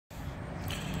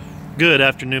Good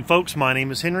afternoon, folks. My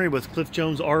name is Henry with Cliff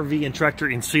Jones RV and Tractor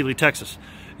in Sealy, Texas.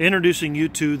 Introducing you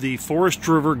to the Forest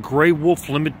River Grey Wolf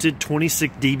Limited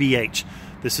 26 DBH.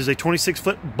 This is a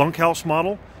 26-foot bunkhouse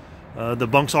model. The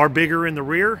bunks are bigger in the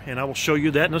rear, and I will show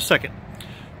you that in a second.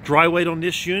 Dry weight on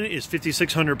this unit is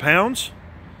 5,600 pounds.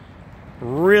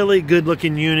 Really good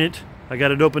looking unit. I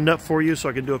got it opened up for you so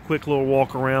I can do a quick little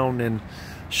walk around and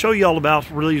show you all about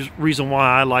really reason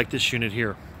why I like this unit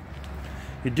here.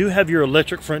 You do have your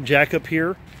electric front jack up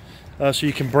here, so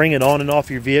you can bring it on and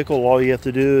off your vehicle. All you have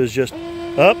to do is just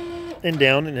up and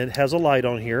down, and it has a light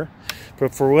on here.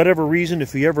 But for whatever reason,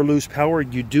 if you ever lose power,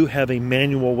 you do have a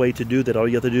manual way to do that. All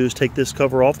you have to do is take this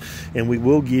cover off, and we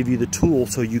will give you the tool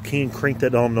so you can crank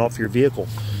that on and off your vehicle.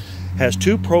 Has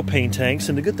two propane tanks,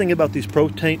 and the good thing about these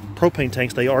propane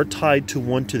tanks, they are tied to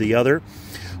one to the other.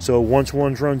 So once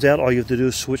one runs out, all you have to do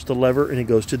is switch the lever and it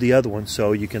goes to the other one,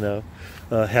 so you can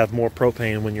have more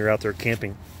propane when you're out there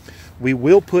camping. We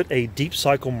will put a deep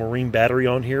cycle marine battery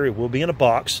on here. It will be in a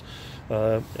box,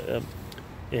 and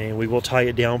we will tie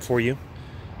it down for you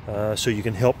so you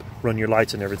can help run your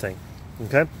lights and everything.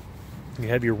 Okay, you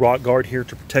have your rock guard here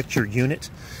to protect your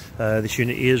unit. This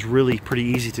unit is really pretty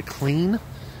easy to clean.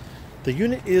 The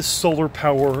unit is solar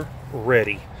power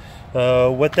ready.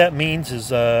 What that means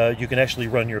is you can actually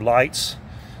run your lights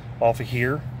off of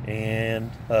here,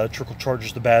 and trickle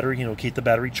charges the battery. You know, keep the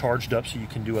battery charged up so you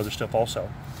can do other stuff also.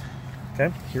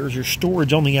 Okay, here's your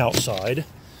storage on the outside.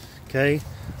 Okay,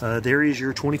 there is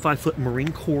your 25-foot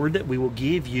marine cord that we will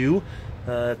give you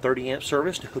 30 amp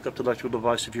service to hook up to the electrical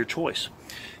device of your choice.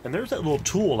 And there's that little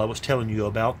tool I was telling you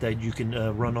about that you can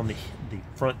run on the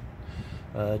front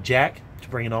jack to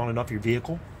bring it on and off your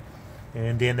vehicle.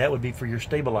 And then that would be for your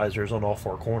stabilizers on all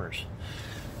four corners.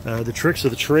 The tricks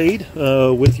of the trade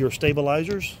with your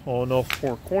stabilizers on all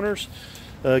four corners,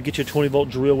 get you a 20-volt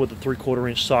drill with a 3/4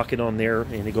 inch socket on there,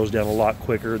 and it goes down a lot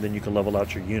quicker. Then you can level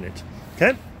out your unit.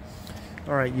 Okay?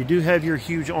 All right, you do have your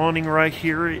huge awning right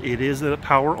here. It is a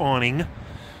power awning.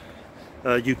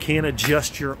 You can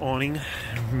adjust your awning,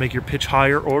 make your pitch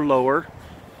higher or lower.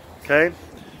 Okay?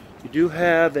 You do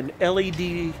have an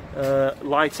LED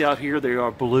lights out here. They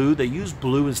are blue. They use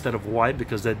blue instead of white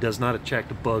because that does not attract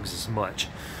the bugs as much.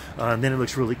 And then it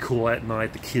looks really cool at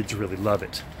night. The kids really love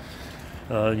it.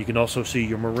 You can also see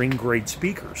your marine grade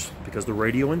speakers because the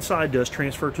radio inside does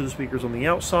transfer to the speakers on the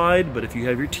outside. But if you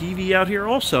have your TV out here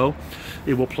also,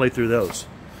 it will play through those.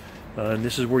 And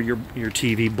this is where your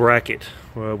TV bracket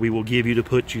we will give you to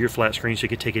put your flat screen so you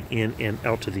can take it in and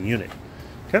out to the unit.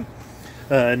 Okay.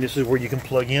 And this is where you can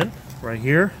plug in right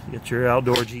here. Get your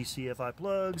outdoor GCFI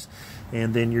plugs,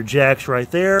 and then your jacks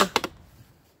right there.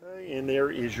 And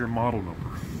there is your model number.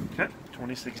 Okay,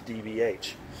 26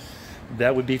 DBH.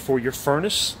 That would be for your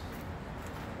furnace,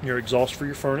 your exhaust for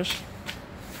your furnace.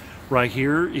 Right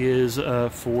here is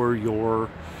for your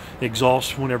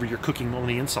exhaust whenever you're cooking on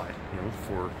the inside, you know,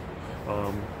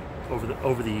 for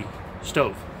over the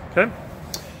stove. Okay.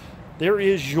 There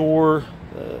is your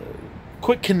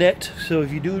quick connect, so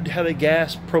if you do have a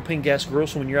propane gas grill,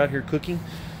 so when you're out here cooking,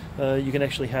 you can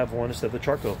actually have one instead of the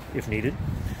charcoal if needed.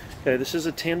 Okay, this is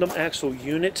a tandem axle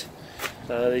unit.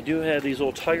 They do have these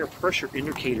little tire pressure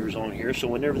indicators on here, so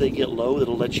whenever they get low,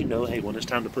 it'll let you know, hey, when it's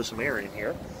time to put some air in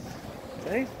here.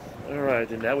 Okay, all right,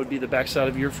 and that would be the back side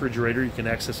of your refrigerator. You can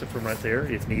access it from right there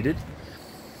if needed.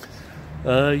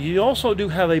 You also do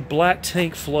have a black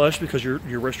tank flush because your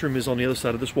restroom is on the other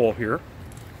side of this wall here.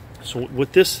 So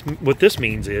what this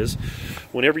means is,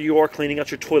 whenever you are cleaning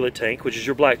out your toilet tank, which is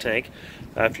your black tank,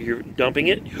 after you're dumping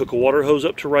it, you hook a water hose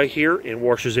up to right here and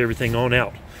washes everything on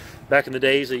out. Back in the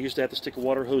days, they used to have to stick a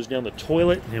water hose down the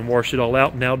toilet and wash it all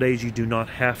out. Nowadays, you do not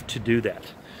have to do that.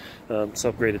 It's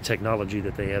upgraded technology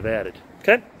that they have added.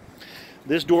 Okay,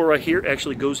 this door right here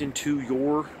actually goes into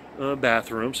your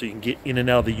bathroom, so you can get in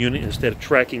and out of the unit instead of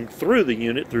tracking through the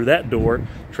unit through that door,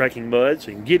 tracking mud,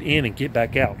 so you can get in and get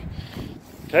back out.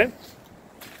 Okay.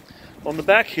 On the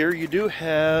back here, you do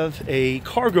have a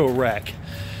cargo rack.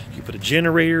 You put a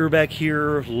generator back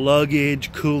here,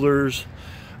 luggage, coolers.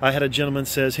 I had a gentleman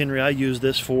says, Henry, I use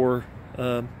this for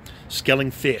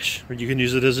scaling fish, or you can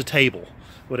use it as a table,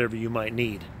 whatever you might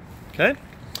need. Okay.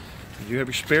 You have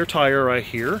your spare tire right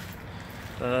here.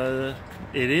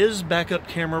 It is backup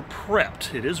camera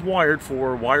prepped. It is wired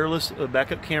for wireless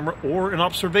backup camera or an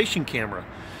observation camera,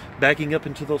 backing up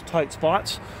into those tight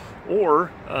spots.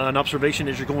 Or an observation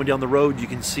as you're going down the road, you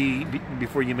can see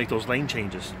before you make those lane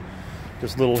changes.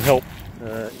 Just a little help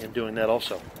in doing that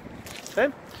also.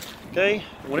 Okay. Okay.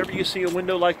 Whenever you see a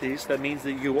window like these, that means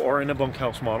that you are in a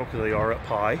bunkhouse model because they are up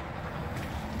high.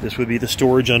 This would be the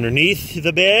storage underneath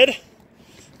the bed.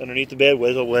 underneath the bed.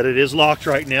 Well, it is locked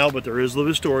right now, but there is a little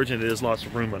bit of storage and it is lots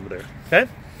of room under there.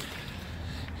 Okay.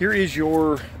 Here is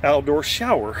your outdoor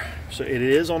shower. So it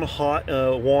is on a hot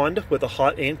wand with a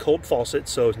hot and cold faucet.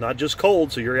 So it's not just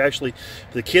cold. So you're actually,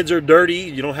 if the kids are dirty,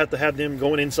 you don't have to have them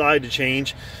going inside to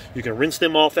change. You can rinse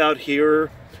them off out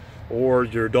here, or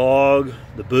your dog,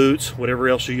 the boots, whatever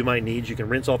else you might need, you can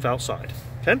rinse off outside.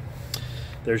 Okay.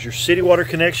 There's your city water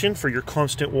connection for your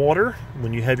constant water.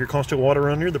 When you have your constant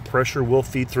water on here, the pressure will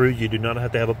feed through. You do not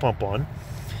have to have a pump on.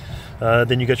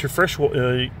 Then you got your fresh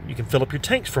water. You can fill up your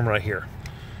tanks from right here.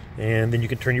 And then you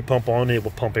can turn your pump on and it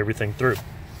will pump everything through.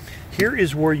 Here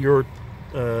is where your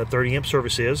 30 amp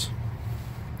service is.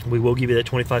 We will give you that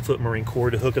 25-foot marine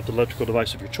cord to hook up the electrical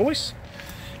device of your choice.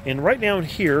 And right down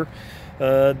here,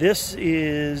 this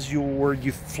is where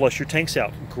you flush your tanks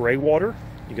out. Gray water,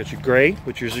 you got your gray,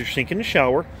 which is your sink in the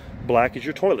shower. Black is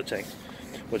your toilet tank.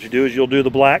 What you do is you'll do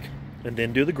the black and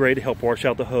then do the gray to help wash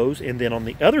out the hose. And then on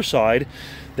the other side,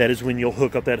 that is when you'll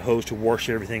hook up that hose to wash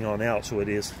everything on out, so it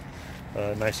is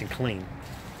nice and clean.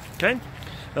 Okay,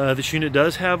 this unit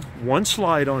does have one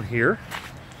slide on here,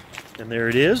 and there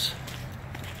it is.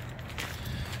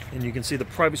 And you can see the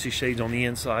privacy shades on the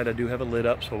inside. I do have it lit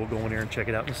up, so we'll go in there and check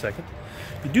it out in a second.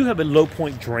 You do have a low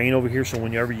point drain over here, so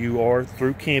whenever you are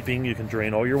through camping, you can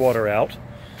drain all your water out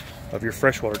of your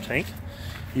freshwater tank.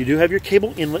 You do have your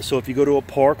cable inlet, so if you go to a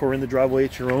park or in the driveway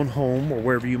at your own home or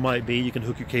wherever you might be, you can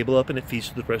hook your cable up and it feeds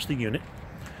to the rest of the unit.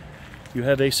 You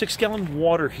have a 6-gallon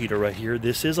water heater right here.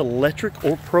 This is electric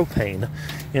or propane.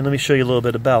 And let me show you a little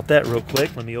bit about that real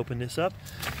quick. Let me open this up.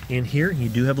 In here, you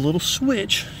do have a little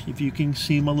switch. If you can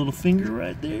see my little finger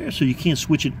right there. So you can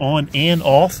switch it on and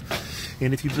off.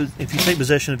 And if you take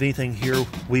possession of anything here,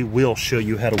 we will show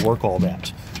you how to work all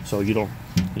that. So you don't,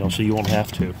 so you won't have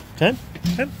to. Okay?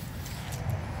 Okay.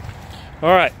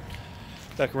 All right.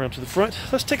 Back around to the front.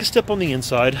 Let's take a step on the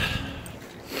inside.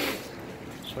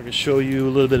 So I can show you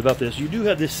a little bit about this. You do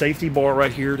have this safety bar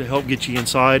right here to help get you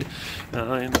inside.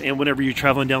 And whenever you're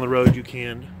traveling down the road, you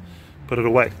can put it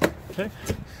away. Okay.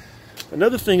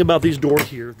 Another thing about these doors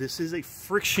here, this is a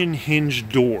friction hinge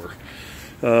door.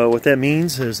 What that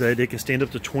means is that it can stand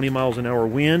up to 20 miles an hour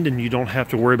wind, and you don't have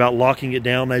to worry about locking it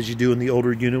down as you do in the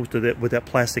older unit with that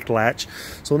plastic latch.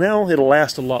 So now it'll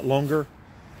last a lot longer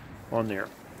on there.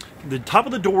 The top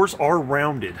of the doors are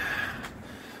rounded.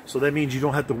 So that means you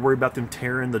don't have to worry about them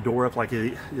tearing the door up like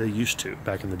they used to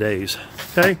back in the days.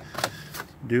 Okay,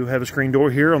 do have a screen door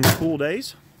here on the cool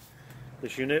days.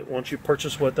 This unit, once you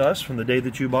purchase with us, from the day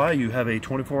that you buy, you have a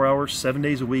 24-hour, 7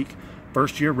 days a week,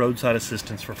 first-year roadside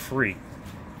assistance for free.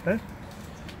 Okay.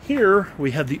 Here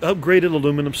we have the upgraded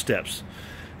aluminum steps.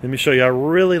 Let me show you. I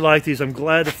really like these. I'm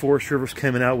glad the Forest River's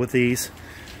coming out with these.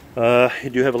 You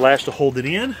do have a latch to hold it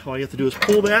in. All you have to do is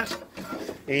pull that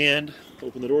and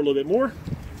open the door a little bit more,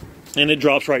 and it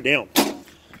drops right down.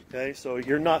 Okay, so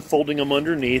you're not folding them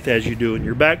underneath as you do in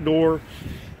your back door,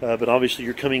 but obviously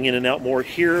you're coming in and out more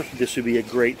here. This would be a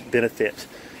great benefit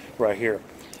right here.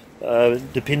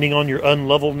 Depending on your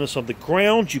unlevelness of the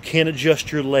ground, you can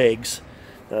adjust your legs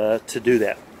to do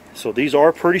that. So these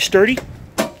are pretty sturdy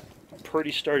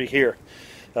here.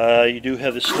 You do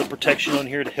have this slip protection on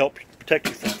here to help protect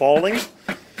you from falling.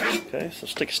 Okay, so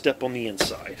let's take a step on the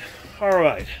inside. All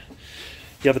right.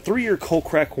 You have a 3-year cold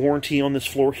crack warranty on this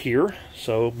floor here,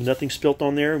 so nothing spilt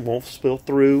on there, won't spill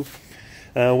through.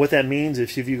 What that means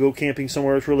is if you go camping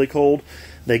somewhere that's really cold,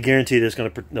 they guarantee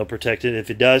that they'll protect it. If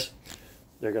it does,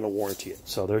 they're going to warranty it.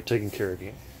 So they're taking care of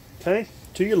you. Okay,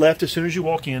 to your left as soon as you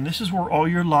walk in, this is where all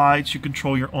your lights, you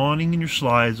control your awning and your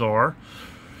slides are.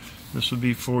 This would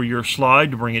be for your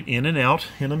slide to bring it in and out.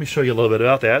 And let me show you a little bit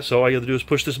about that. So all you have to do is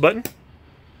push this button,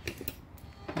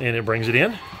 and it brings it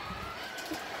in.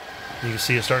 You can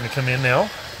see it starting to come in now.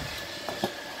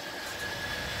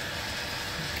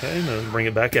 Okay, and then bring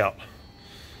it back out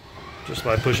just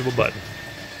by pushing a button.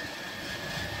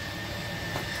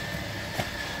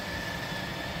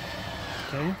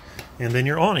 Okay, and then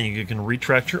your awning. You can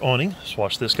retract your awning. Just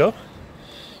watch this go.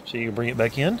 So you can bring it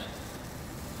back in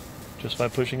just by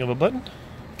pushing of a button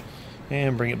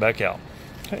and bring it back out.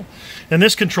 Okay, and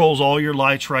this controls all your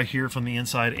lights right here from the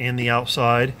inside and the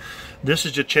outside. This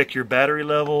is to check your battery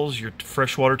levels, your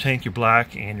freshwater tank, your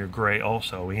black, and your gray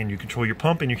also. And you control your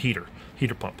pump and your heater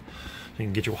pump. So you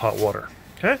can get your hot water.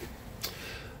 Okay.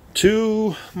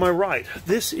 To my right,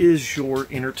 this is your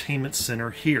entertainment center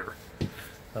here.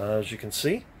 As you can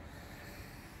see,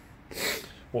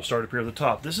 we'll start up here at the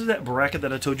top. This is that bracket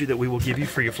that I told you that we will give you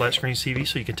for your flat screen TV,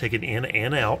 so you can take it in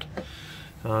and out.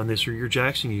 These are your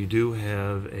jacks, and you do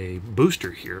have a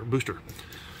booster here,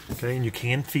 okay, and you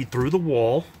can feed through the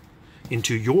wall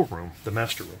into your room, the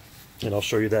master room, and I'll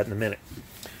show you that in a minute.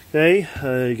 Okay,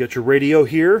 you got your radio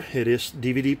here. It is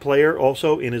DVD player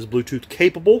also, and is Bluetooth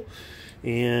capable.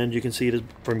 And you can see it is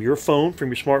from your phone, from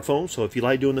your smartphone. So if you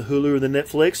like doing the Hulu or the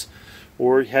Netflix,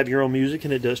 or have your own music,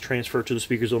 and it does transfer to the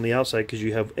speakers on the outside because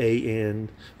you have A and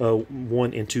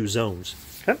 1 and 2 zones.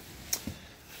 Okay.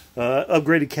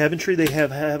 Upgraded cabinetry they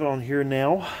have on here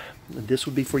now. This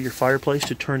would be for your fireplace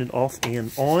to turn it off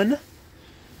and on.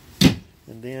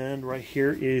 And then right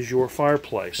here is your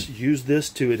fireplace. Use this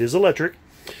to, it is electric.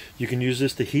 You can use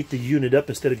this to heat the unit up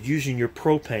instead of using your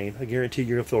propane. I guarantee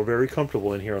you're going to feel very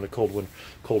comfortable in here on a cold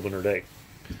winter day.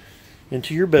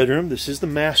 Into your bedroom, this is the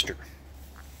master.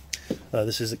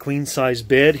 This is a queen size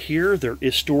bed here. There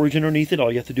is storage underneath it.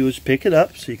 All you have to do is pick it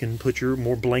up so you can put your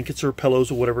more blankets or pillows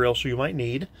or whatever else you might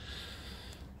need.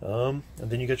 And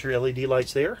then you got your LED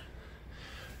lights there.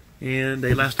 And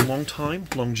they last a long time.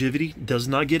 Longevity, does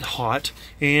not get hot.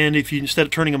 And if you, instead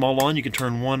of turning them all on, you can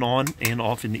turn one on and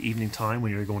off in the evening time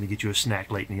when you're going to get you a snack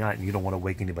late in the night and you don't want to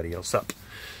wake anybody else up.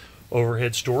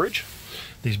 Overhead storage.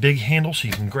 These big handles so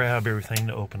you can grab everything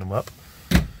to open them up.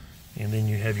 And then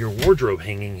you have your wardrobe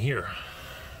hanging here.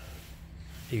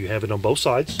 You have it on both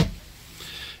sides.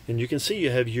 And you can see you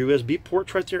have USB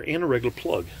ports right there and a regular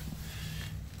plug.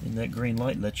 And that green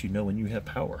light lets you know when you have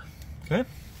power. Okay?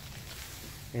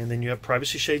 And then you have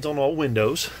privacy shades on all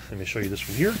windows. Let me show you this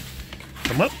from here.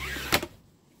 Come up.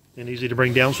 And easy to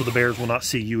bring down so the bears will not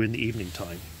see you in the evening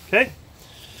time. Okay?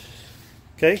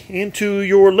 Okay, into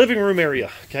your living room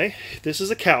area. Okay? This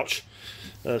is a couch.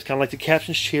 It's kind of like the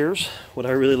captain's chairs. What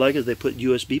I really like is they put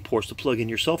USB ports to plug in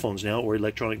your cell phones now or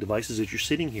electronic devices as you're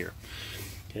sitting here.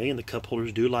 Okay, and the cup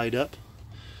holders do light up.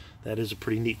 That is a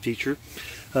pretty neat feature.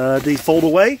 They fold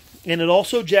away, and it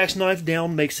also jackknife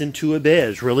down, makes into a bed.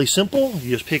 It's really simple.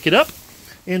 You just pick it up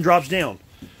and drops down.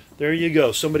 There you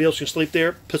go. Somebody else can sleep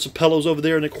there. Put some pillows over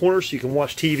there in the corner so you can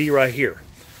watch TV right here.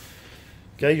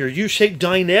 Okay, your U-shaped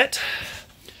dinette.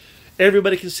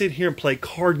 Everybody can sit here and play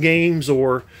card games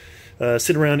or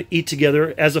sit around and eat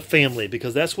together as a family,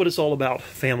 because that's what it's all about,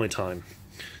 family time.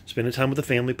 Spending time with the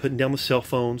family, putting down the cell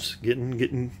phones,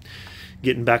 getting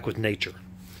back with nature.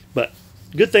 But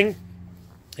good thing,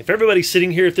 if everybody's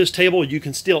sitting here at this table, you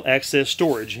can still access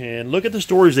storage. And look at the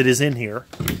storage that is in here.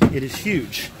 It is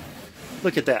huge.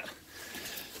 Look at that.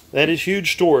 That is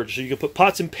huge storage. So you can put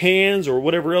pots and pans or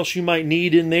whatever else you might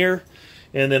need in there.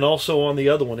 And then also on the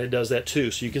other one, it does that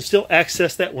too. So you can still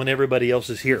access that when everybody else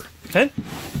is here. Okay?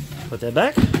 Put that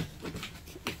back.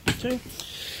 Okay.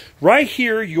 Right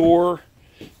here, your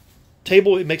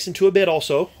table, it makes into a bed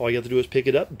also. All you have to do is pick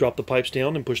it up, drop the pipes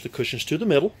down, and push the cushions to the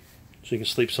middle so you can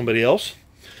sleep somebody else.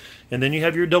 And then you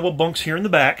have your double bunks here in the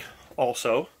back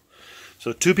also.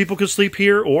 So 2 people can sleep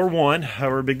here, or 1,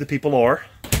 however big the people are.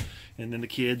 And then the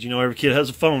kids, you know, every kid has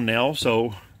a phone now,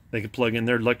 so they can plug in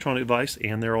their electronic device,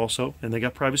 and they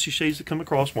got privacy shades that come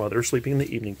across while they're sleeping in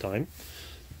the evening time.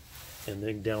 And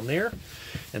then down there,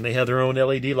 and they have their own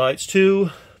LED lights too,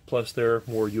 plus there are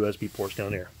more USB ports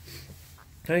down there.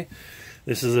 Okay,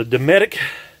 this is a Dometic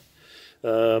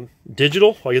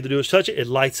digital. All you have to do is touch it. It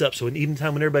lights up. So in the evening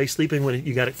time when everybody's sleeping, when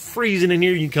you got it freezing in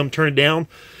here, you can come turn it down,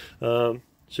 so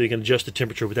you can adjust the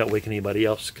temperature without waking anybody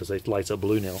else, because it lights up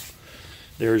blue now.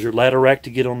 There's your ladder rack to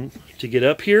get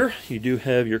up here. You do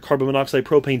have your carbon monoxide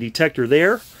propane detector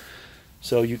there.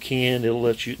 So you can,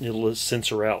 it'll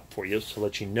sensor out for you to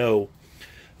let you know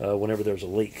whenever there's a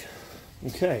leak.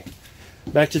 Okay,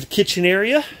 back to the kitchen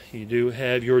area. You do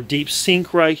have your deep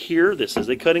sink right here. This is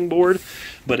a cutting board,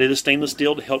 but it is stainless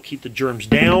steel to help keep the germs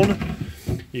down.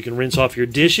 You can rinse off your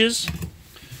dishes.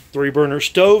 3-burner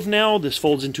stove now. This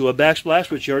folds into a backsplash,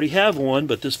 which you already have one,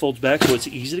 but this folds back so it's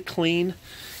easy to clean.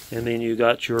 And then you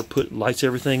got your lights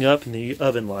everything up, and the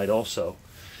oven light also.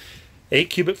 8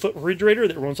 cubic foot refrigerator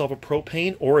that runs off of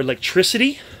propane or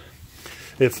electricity.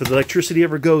 If the electricity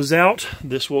ever goes out,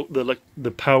 this will the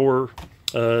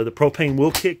propane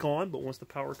will kick on, but once the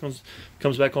power comes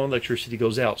back on, electricity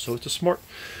goes out. So it's a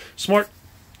smart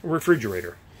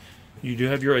refrigerator. You do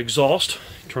have your exhaust.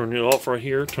 Turn it off right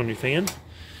here. Turn your fan.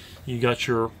 You got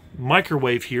your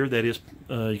microwave here. That is,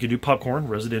 you can do popcorn,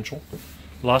 residential.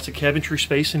 Lots of cabinetry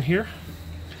space in here.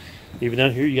 Even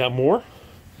down here, you got more.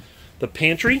 The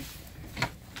pantry.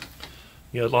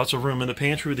 You got lots of room in the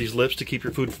pantry with these lips to keep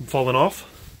your food from falling off.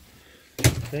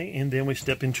 Okay, and then we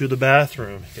step into the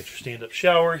bathroom. Get your stand-up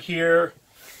shower here.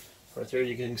 Right there,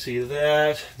 you can see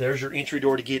that. There's your entry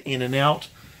door to get in and out.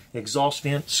 Exhaust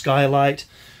vent, skylight,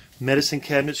 medicine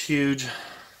cabinet's huge.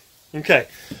 Okay,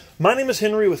 my name is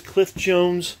Henry with Cliff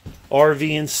Jones RV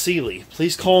in Sealy.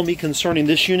 Please call me concerning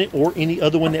this unit or any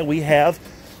other one that we have.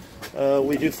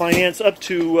 We do finance up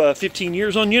to 15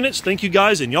 years on units. Thank you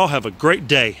guys, and y'all have a great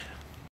day.